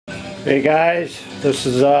Hey guys, this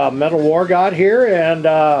is Metal War God here, and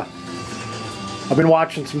I've been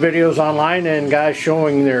watching some videos online and guys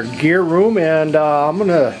showing their gear room, and I'm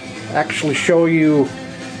gonna actually show you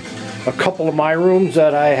a couple of my rooms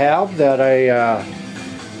that I have that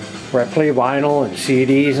where I play vinyl and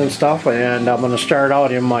CDs and stuff. And I'm gonna start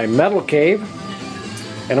out in my metal cave,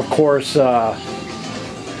 and of course I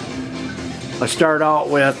start out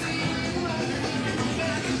with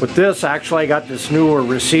this. Actually, I got this newer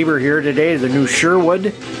receiver here today, the new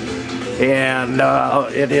Sherwood, and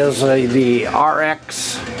it is the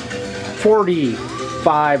RX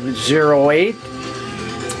 4508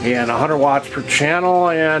 and 100 watts per channel,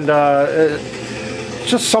 and it's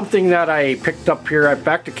just something that I picked up here. In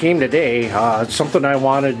fact, it came today. It's something I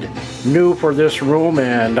wanted new for this room,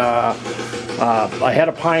 and I had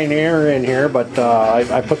a Pioneer in here, but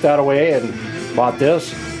I put that away and bought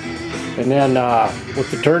this. And then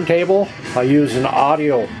with the turntable, I use an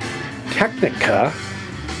Audio Technica.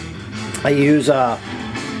 I use an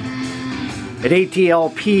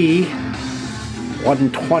ATLP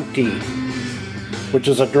 120, which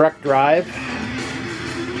is a direct drive.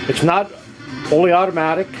 It's not fully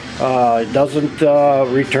automatic. It doesn't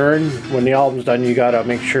return when the album's done. You gotta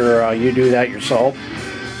make sure you do that yourself.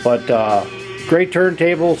 But great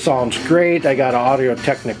turntable, sounds great. I got an Audio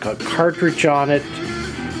Technica cartridge on it.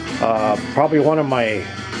 Probably one of my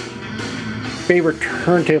favorite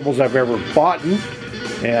turntables I've ever bought,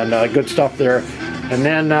 and good stuff there. And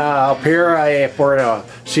then up here, for a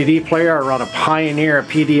CD player, I run a Pioneer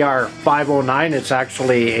PDR 509. It's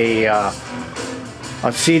actually a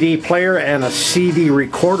CD player and a CD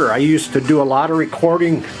recorder. I used to do a lot of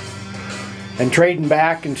recording and trading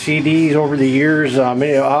back in CDs over the years.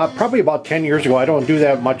 Probably about 10 years ago. I don't do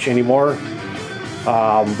that much anymore.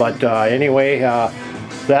 Anyway,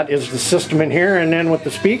 that is the system in here. And then with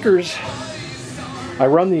the speakers, I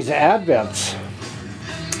run these Advents.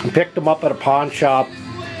 I picked them up at a pawn shop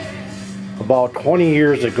about 20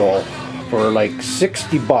 years ago for like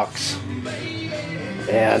 60 bucks.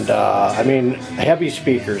 And I mean, heavy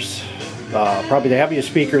speakers, probably the heaviest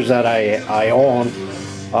speakers that I own.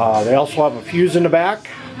 They also have a fuse in the back,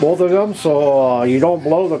 both of them, so you don't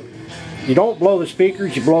blow the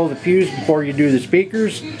speakers, you blow the fuse before you do the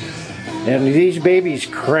speakers. And these babies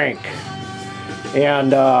crank.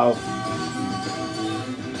 And at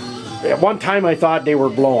one time I thought they were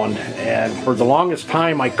blowing, and for the longest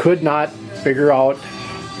time I could not figure out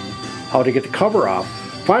how to get the cover off.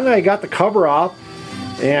 Finally I got the cover off,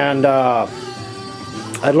 and I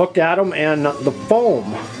looked at them, and the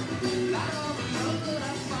foam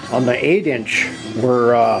on the 8-inch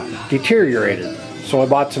were deteriorated. So I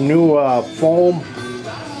bought some new foam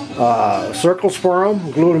circles for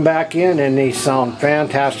them, glued them back in, and they sound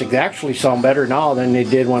fantastic. They actually sound better now than they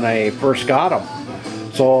did when I first got them.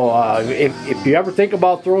 So if you ever think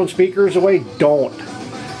about throwing speakers away, don't,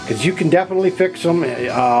 because you can definitely fix them.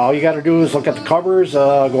 All you got to do is look at the covers,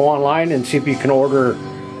 go online and see if you can order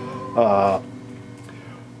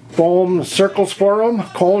foam circles for them,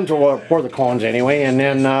 cones, or for the cones anyway, and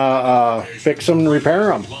then fix them and repair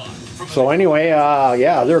them. So anyway,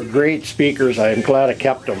 yeah, they're great speakers. I'm glad I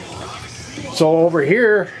kept them. So over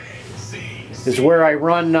here is where I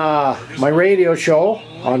run my radio show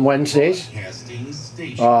on Wednesdays.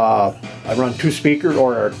 I run two speakers,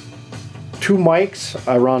 or two mics.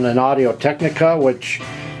 I run an Audio Technica, which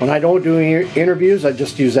when I don't do interviews, I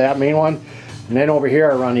just use that main one. And then over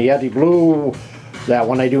here I run a Yeti Blue, that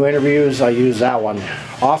when I do interviews, I use that one.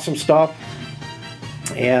 Awesome stuff.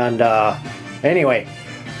 And anyway,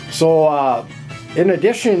 so in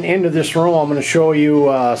addition, into this room, I'm going to show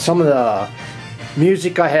you some of the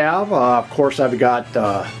music I have. Of course, I've got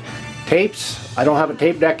tapes. I don't have a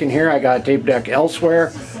tape deck in here. I got a tape deck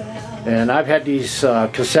elsewhere. And I've had these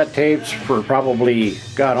cassette tapes for probably,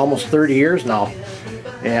 God, almost 30 years now.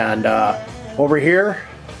 And over here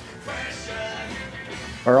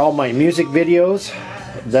are all my music videos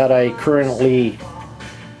that I currently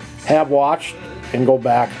have watched and go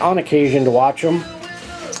back on occasion to watch them.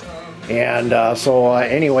 And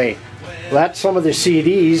anyway, that's some of the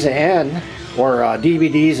CDs or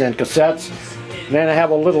DVDs and cassettes. And then I have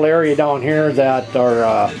a little area down here that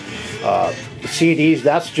are CDs.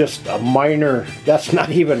 That's just a minor, that's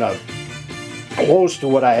not even close to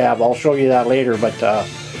what I have. I'll show you that later. But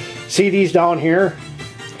CDs down here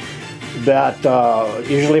that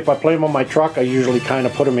usually if I play them on my truck, I usually kind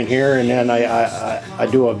of put them in here, and then I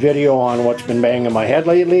do a video on what's been banging my head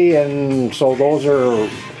lately, and so those are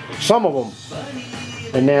some of them.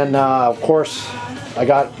 And then of course I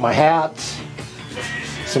got my hats,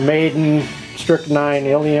 some Maiden, Strychnine,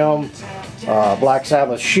 Ilium, Black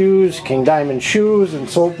Sabbath shoes, King Diamond shoes, and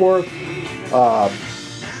so forth.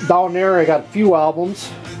 Down there I got a few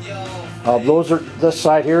albums. This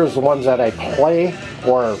side here is the ones that I play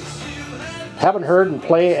or haven't heard and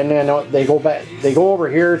play, and then they go over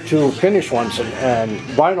here to finish ones, and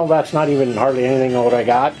vinyl, that's not even hardly anything what I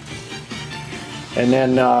got. And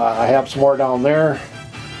then I have some more down there,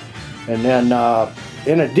 and then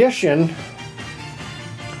in addition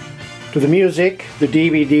to the music, the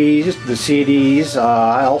DVDs, the CDs,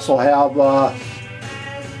 I also have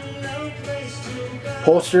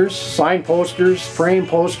posters, signed posters, frame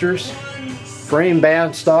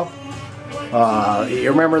band stuff. You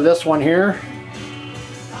remember this one here?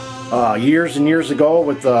 Years and years ago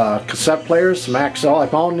with cassette players, some Maxell. I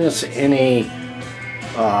found this in a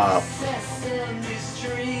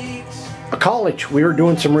college. We were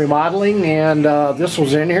doing some remodeling, and this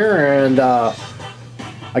was in here, and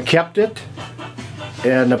I kept it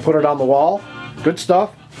and I put it on the wall. Good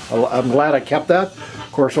stuff. I'm glad I kept that.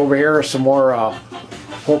 Of course, over here are some more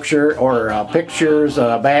pictures,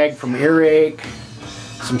 a bag from Earache,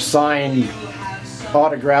 some signed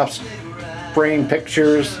autographs, framed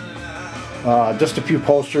pictures, just a few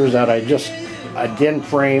posters that I didn't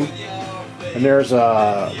frame. And there's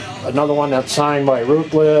another one that's signed by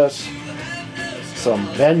Ruthless, some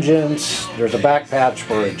Vengeance, there's a back patch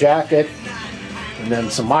for a jacket, and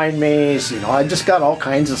then some Mind Maze. You know, I just got all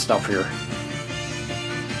kinds of stuff here.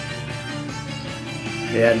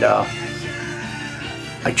 And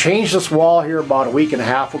I changed this wall here about a week and a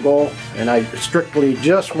half ago, and I strictly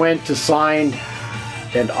just went to signed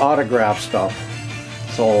and autograph stuff.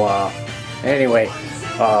 So anyway,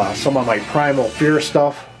 some of my Primal Fear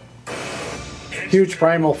stuff. Huge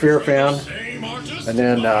Primal Fear fan. And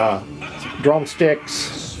then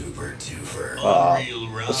drumsticks,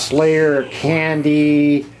 Slayer,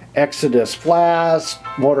 Candy, Exodus Flask,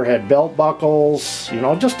 Motorhead belt buckles, you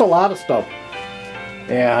know, just a lot of stuff.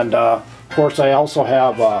 And of course I also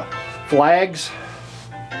have flags.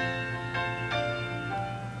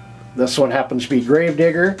 This one happens to be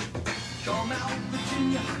Gravedigger.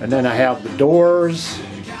 And then I have the Doors,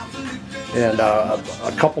 and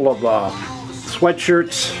a couple of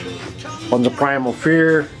sweatshirts. One's a Primal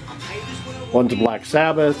Fear, one's a Black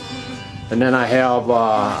Sabbath, and then I have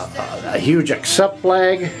a huge Accept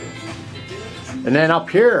flag. And then up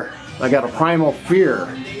here I got a Primal Fear.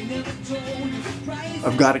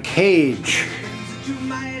 I've got a Cage.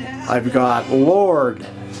 I've got Lord.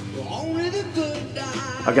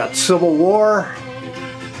 I've got Civil War.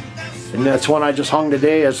 And that's one I just hung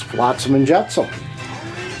today, is Flotsam and Jetsam.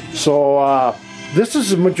 So this is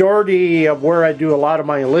the majority of where I do a lot of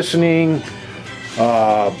my listening,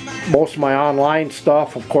 most of my online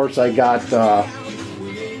stuff. Of course, I got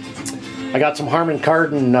some Harman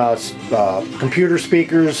Kardon computer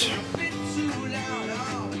speakers,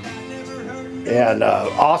 and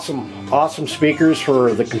awesome speakers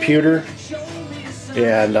for the computer.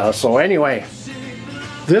 And so anyway,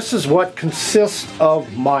 this is what consists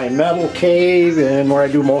of my metal cave and where I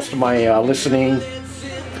do most of my listening.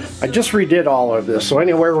 I just redid all of this. So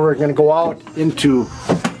anyway, we're going to go out into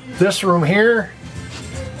this room here.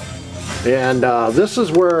 And this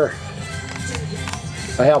is where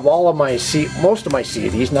I have all of my most of my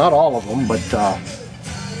CDs, not all of them, but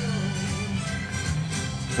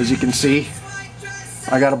as you can see,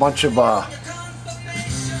 I got a bunch of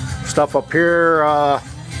stuff up here,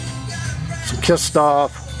 some Kiss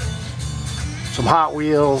stuff, some Hot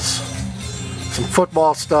Wheels, some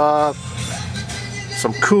football stuff,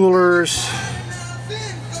 some coolers,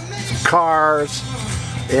 some cars,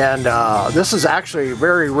 and this is actually a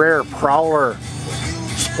very rare Prowler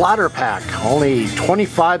splatter pack. Only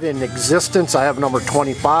 25 in existence. I have number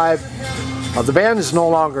 25. The band is no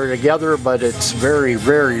longer together, but it's very,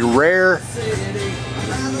 very rare.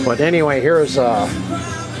 But anyway, here's a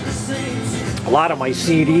lot of my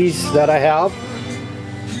CDs that I have.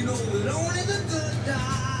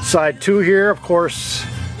 Side 2 here, of course,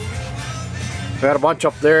 got a bunch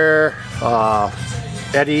up there.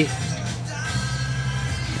 Eddie,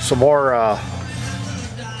 some more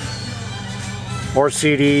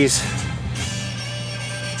CDs.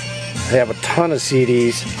 I have a ton of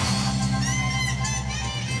CDs,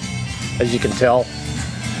 as you can tell.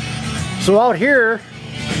 So out here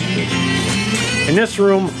in this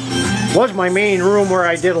room was my main room where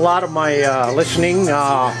I did a lot of my listening,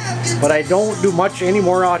 but I don't do much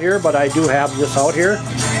anymore out here, but I do have this out here.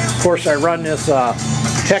 Of course, I run this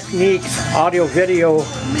Techniques audio video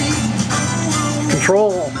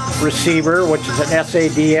control receiver, which is an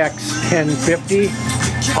SADX 1050.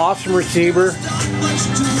 Awesome receiver.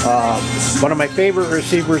 One of my favorite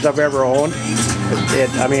receivers I've ever owned.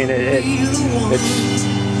 It's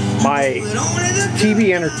my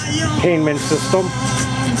TV entertainment system,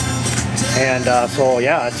 and so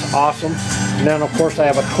yeah, it's awesome. And then of course I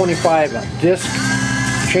have a 25 disc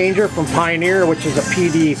changer from Pioneer, which is a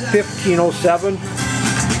PD 1507.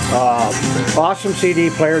 Awesome CD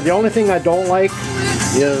player. The only thing I don't like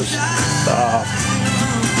is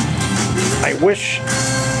I wish,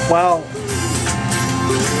 well,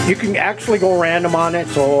 you can actually go random on it,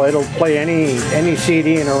 so it'll play any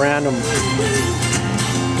CD in a random.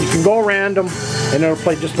 You can go random and it'll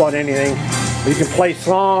play just about anything. You can play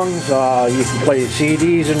songs, you can play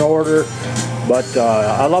CDs in order, but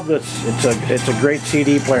I love this. It's a great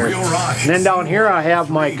CD player. And then down here I have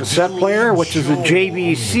my cassette player, which is a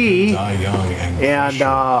JVC, and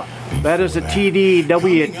that is a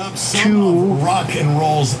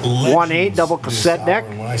TDW218 double cassette deck.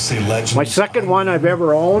 My second one I've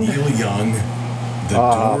ever owned.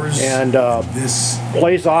 And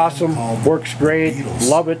plays awesome, works great,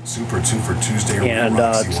 love it, and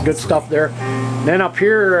it's good stuff there. And then up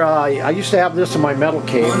here, I used to have this in my metal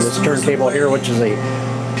cave, this turntable here, which is a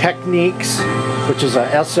Techniques, which is a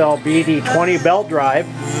SLBD20 belt drive.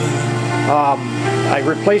 I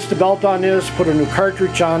replaced the belt on this, put a new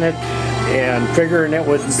cartridge on it, and figuring it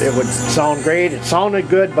would sound great. It sounded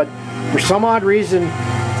good, but for some odd reason,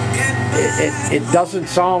 it doesn't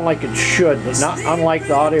sound like it should, not unlike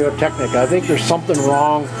the Audio-Technica. I think there's something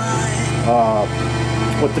wrong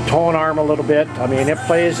with the tone arm a little bit. I mean, it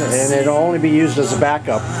plays and it'll only be used as a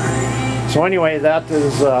backup. So anyway, that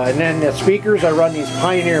is, and then the speakers, I run these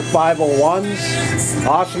Pioneer 501s,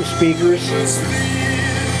 awesome speakers.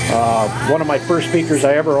 One of my first speakers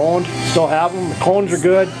I ever owned, still have them. The cones are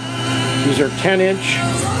good. These are 10-inch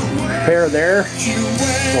pair there.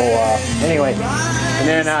 So anyway, and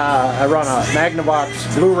then I run a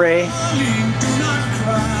Magnavox Blu-ray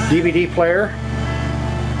DVD player.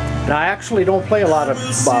 And I actually don't play a lot of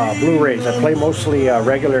Blu-rays. I play mostly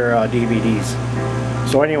regular DVDs.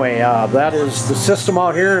 So anyway, that is the system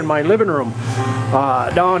out here in my living room.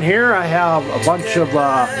 Down here I have a bunch of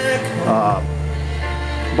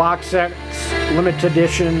box sets, limited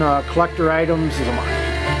edition collector items,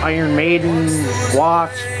 Iron Maiden,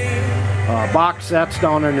 Wasp, box sets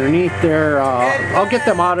down underneath there. I'll get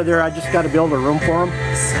them out of there. I just got to build a room for them.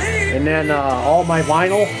 And then all my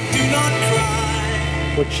vinyl,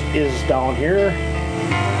 which is down here.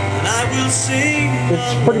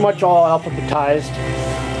 It's pretty much all alphabetized.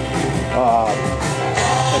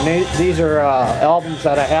 And these are albums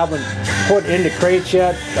that I haven't put into crates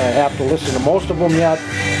yet. I have to listen to most of them yet.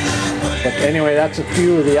 But anyway, that's a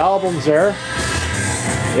few of the albums there.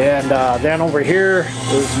 And then over here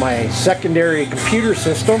is my secondary computer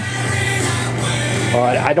system.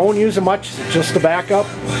 I don't use it much, it's just a backup.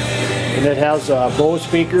 And it has Bose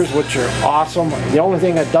speakers, which are awesome. The only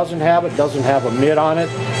thing it doesn't have a mid on it.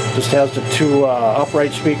 Just has the two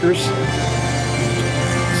upright speakers.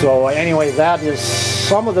 So anyway, that is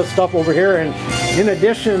some of the stuff over here. And in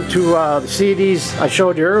addition to the CDs I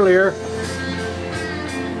showed you earlier,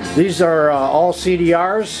 these are all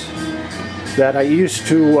CDRs that I used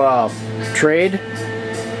to trade.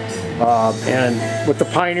 And with the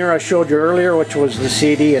Pioneer I showed you earlier, which was the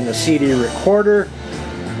CD and the CD recorder,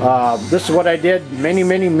 this is what I did many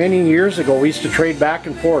years ago. We used to trade back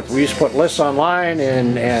and forth. We used to put lists online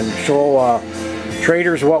and show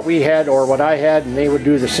traders what we had or what I had, and they would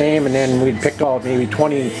do the same, and then we'd pick out maybe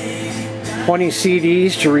 20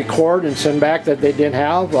 CDs to record and send back that they didn't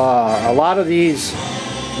have. A lot of these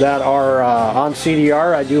that are on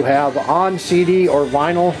CDR I do have on CD or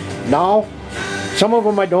vinyl now. Some of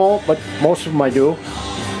them I don't, but most of them I do.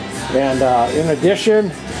 And in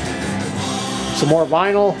addition, some more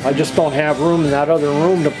vinyl. I just don't have room in that other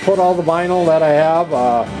room to put all the vinyl that I have.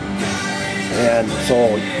 And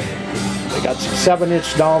so I got some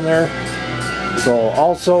 7-inch down there. So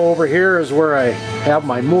also over here is where I have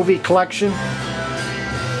my movie collection,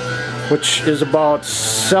 which is about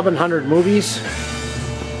 700 movies.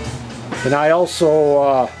 And I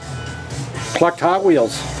also collect Hot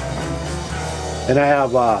Wheels. And I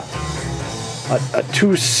have a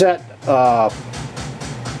 2-set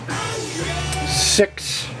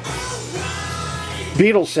 6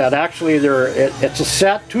 Beetle set. Actually, it's a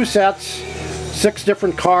set, 2 sets, 6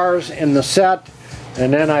 different cars in the set.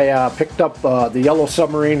 And then I picked up the Yellow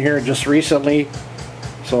Submarine here just recently.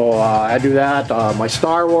 So I do that. My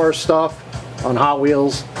Star Wars stuff on Hot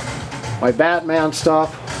Wheels. My Batman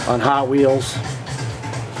stuff on Hot Wheels.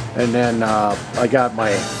 And then I got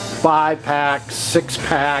my 5-packs,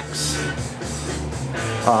 6-packs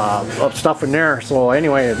of stuff in there. So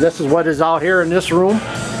anyway, this is what is out here in this room.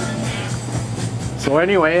 So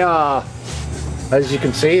anyway, as you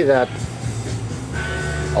can see, that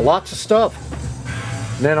lots of stuff.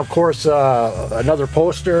 And then of course another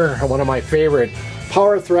poster, one of my favorite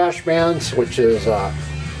power thrash bands, which is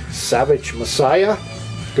Savage Messiah.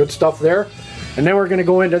 Good stuff there. And then we're going to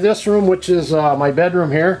go into this room, which is my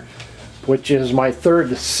bedroom here, which is my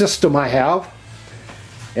third system I have.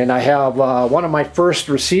 And I have one of my first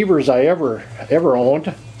receivers I ever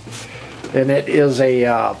owned, and it is a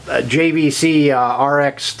JVC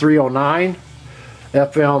RX 309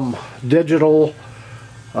 FM digital,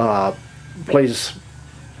 plays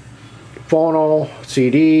phono,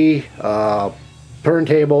 CD,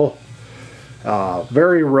 turntable,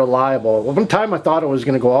 very reliable. One time I thought it was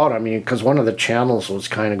going to go out, I mean, because one of the channels was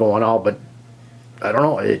kind of going out, but I don't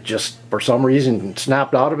know, it just for some reason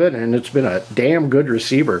snapped out of it, and it's been a damn good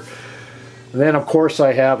receiver. And then of course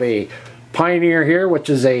I have a Pioneer here, which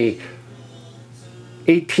is a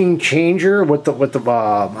 18 changer with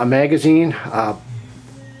a magazine.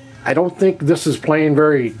 I don't think this is playing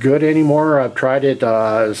very good anymore. I've tried it,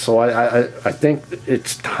 so I think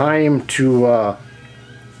it's time to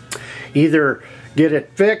either get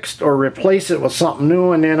it fixed or replace it with something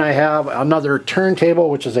new. And then I have another turntable,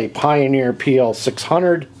 which is a Pioneer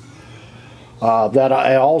PL600 that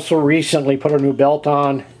I also recently put a new belt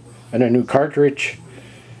on and a new cartridge.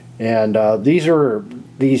 And these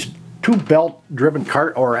two belt driven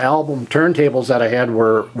album turntables that I had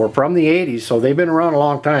were from the 80s, so they've been around a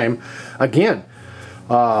long time. Again,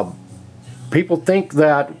 people think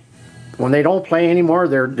that when they don't play anymore,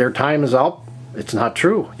 their time is up. It's not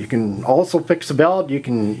true. You can also fix the belt. You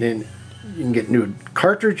can get new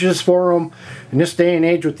cartridges for them. In this day and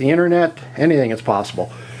age with the internet, anything is possible.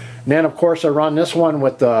 And then of course I run this one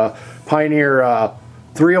with the Pioneer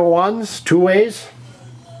 301s, two-ways,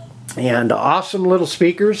 and awesome little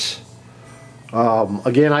speakers.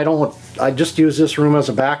 Again, I just use this room as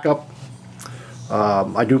a backup.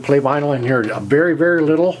 I do play vinyl in here, very, very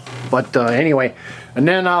little, but anyway. And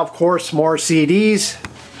then of course more CDs.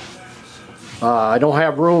 I don't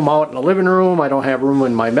have room out in the living room. I don't have room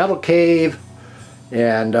in my metal cave.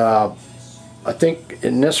 And I think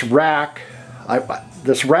in this rack, we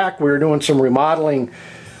were doing some remodeling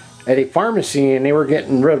at a pharmacy, and they were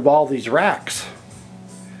getting rid of all these racks.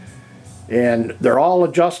 And they're all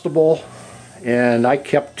adjustable, and I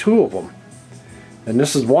kept two of them. And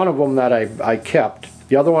this is one of them that I kept.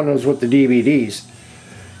 The other one was with the DVDs.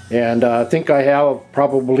 And I think I have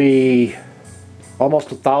probably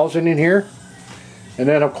almost 1,000 in here. And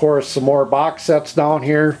then of course some more box sets down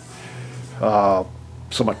here.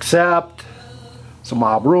 Some Accept, some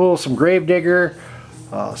Mob Rule, some Gravedigger,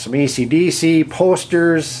 some AC/DC,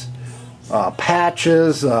 posters,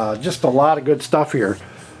 patches, just a lot of good stuff here.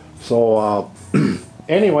 So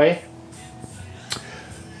anyway,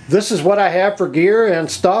 this is what I have for gear and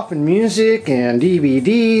stuff and music and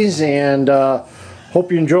DVDs, and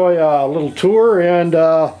hope you enjoy a little tour. And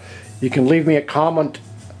you can leave me a comment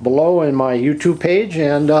below in my YouTube page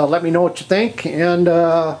and let me know what you think. And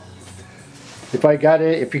if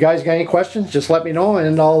you guys got any questions, just let me know,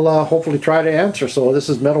 and I'll hopefully try to answer. So this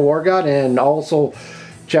is Metal War God, and also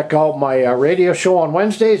check out my radio show on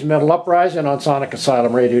Wednesdays, Metal Uprising, on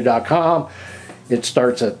SonicAsylumRadio.com. It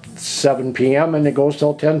starts at 7 p.m. and it goes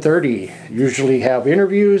till 10:30. Usually have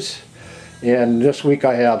interviews, and this week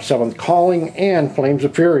I have Seventh Calling and Flames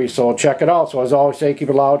of Fury, so check it out. So as I always say, keep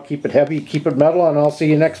it loud, keep it heavy, keep it metal, and I'll see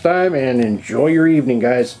you next time, and enjoy your evening,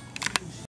 guys.